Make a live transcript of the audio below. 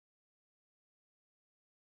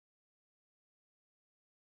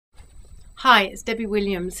Hi, it's Debbie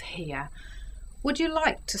Williams here. Would you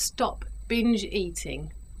like to stop binge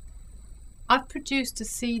eating? I've produced a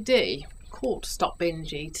CD called Stop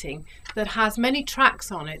Binge Eating that has many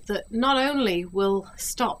tracks on it that not only will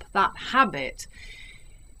stop that habit,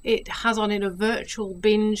 it has on it a virtual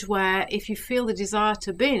binge where if you feel the desire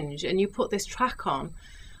to binge and you put this track on,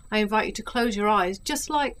 I invite you to close your eyes just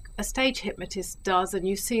like a stage hypnotist does, and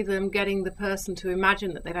you see them getting the person to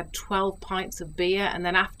imagine that they've had 12 pints of beer and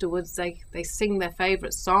then afterwards they sing their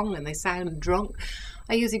favourite song and they sound drunk.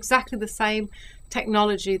 I use exactly the same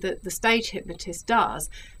technology that the stage hypnotist does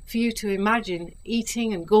for you to imagine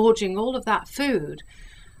eating and gorging all of that food,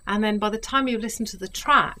 and then by the time you listen to the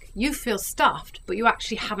track you feel stuffed but you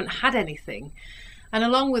actually haven't had anything. And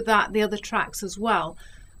along with that, the other tracks as well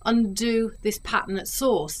undo this pattern at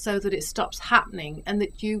source so that it stops happening and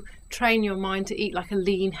that you train your mind to eat like a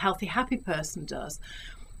lean, healthy, happy person does.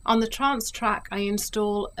 On the trance track I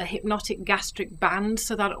install a hypnotic gastric band,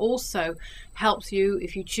 so that also helps you,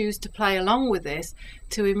 if you choose to play along with this,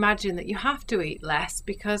 to imagine that you have to eat less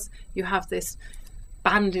because you have this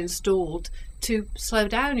band installed to slow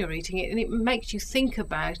down your eating it, and it makes you think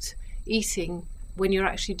about eating when you're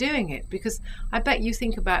actually doing it, because I bet you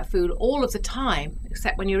think about food all of the time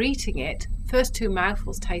except when you're eating it. First two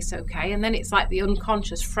mouthfuls taste okay, and then it's like the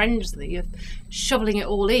unconscious frenzy of shoveling it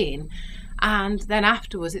all in, and then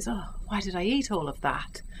afterwards it's, oh, why did I eat all of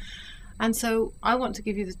that? And so I want to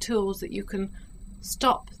give you the tools that you can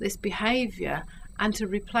stop this behavior and to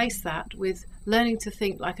replace that with learning to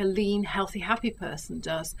think like a lean, healthy, happy person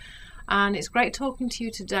does. And it's great talking to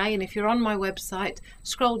you today, and if you're on my website,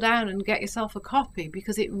 scroll down and get yourself a copy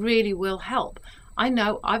because it really will help. I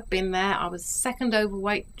know, I've been there. I was second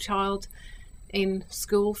overweight child in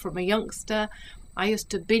school from a youngster. I used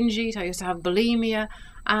to binge eat, I used to have bulimia,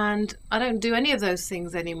 and I don't do any of those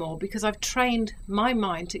things anymore because I've trained my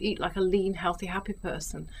mind to eat like a lean, healthy, happy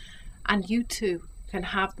person. And you too can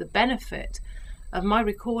have the benefit of my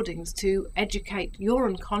recordings to educate your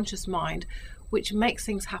unconscious mind, which makes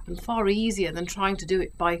things happen far easier than trying to do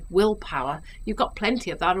it by willpower. You've got plenty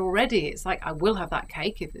of that already. It's like, I will have that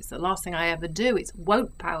cake if it's the last thing I ever do. It's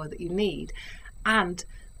won't power that you need, and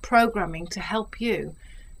programming to help you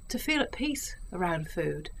to feel at peace around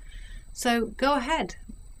food. So go ahead,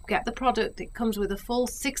 get the product. It comes with a full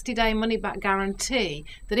 60-day money-back guarantee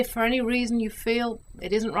that if for any reason you feel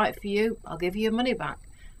it isn't right for you, I'll give you your money back.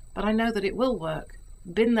 But I know that it will work.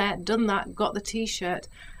 Been there, done that, got the t-shirt,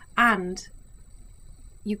 and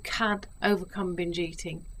you can overcome binge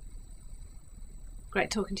eating.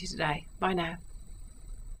 Great talking to you today. Bye now.